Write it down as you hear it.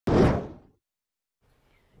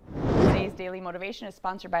Daily Motivation is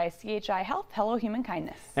sponsored by CHI Health, Hello Human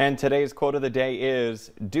Kindness. And today's quote of the day is,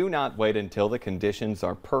 do not wait until the conditions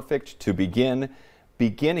are perfect to begin.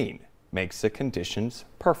 Beginning makes the conditions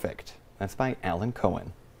perfect. That's by Alan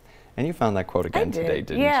Cohen. And you found that quote again today,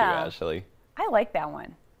 didn't you, Ashley? I like that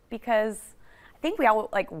one because I think we all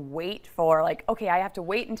like wait for like, okay, I have to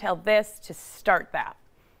wait until this to start that.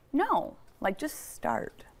 No, like just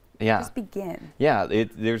start. Yeah. Just begin. Yeah,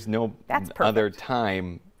 there's no other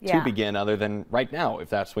time to Yeah. begin other than right now, if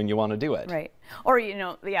that's when you want to do it. Right. Or, you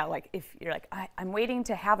know, yeah, like if you're like, I'm waiting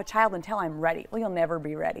to have a child until I'm ready. Well, you'll never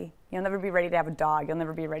be ready. You'll never be ready to have a dog. You'll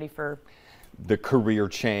never be ready for the career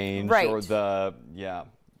change or the, yeah.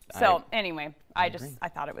 So anyway, I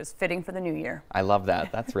thought it was fitting for the new year. I love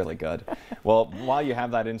that. That's really good. Well, while you have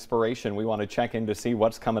that inspiration, we want to check in to see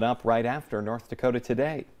what's coming up right after North Dakota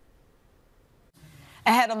Today.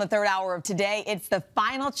 Ahead on the third hour of today, it's the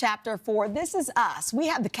final chapter for This Is Us. We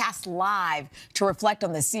have the cast live to reflect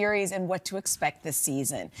on the series and what to expect this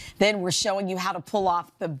season. Then we're showing you how to pull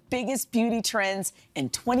off the biggest beauty trends in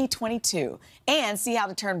 2022 and see how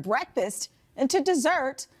to turn breakfast into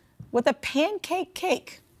dessert with a pancake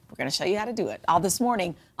cake. We're going to show you how to do it all this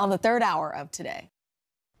morning on the third hour of today.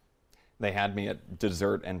 They had me at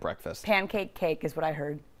dessert and breakfast. Pancake cake is what I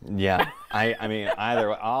heard. Yeah, I mean, either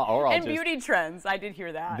or I'll and just, beauty trends, I did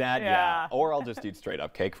hear that. Yeah. Or I'll just eat straight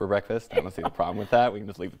up cake for breakfast. I don't see the problem with that. We can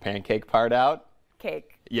just leave the pancake part out.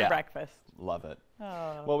 Cake for breakfast. Love it.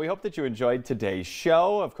 Oh. Well, we hope that you enjoyed today's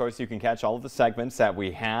show. Of course, you can catch all of the segments that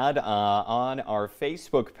we had on our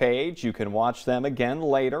Facebook page. You can watch them again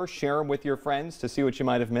later. Share them with your friends to see what you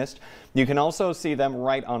might have missed. You can also see them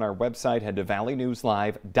right on our website. Head to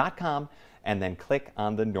valleynewslive.com and then click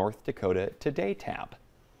on the North Dakota Today tab.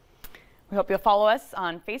 We hope you'll follow us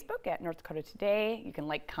on Facebook at North Dakota Today. You can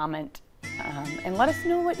like, comment, and let us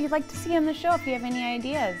know what you'd like to see on the show if you have any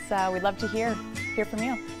ideas. We'd love to hear from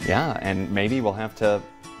you. Yeah, and maybe we'll have to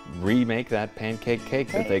remake that pancake cake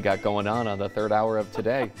that they got going on the third hour of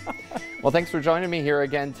today. Well, thanks for joining me here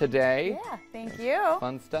again today. Yeah, thank you.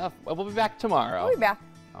 Fun stuff. Well, we'll be back tomorrow. We'll be back.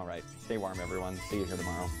 All right. Stay warm, everyone. See you here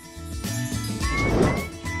tomorrow.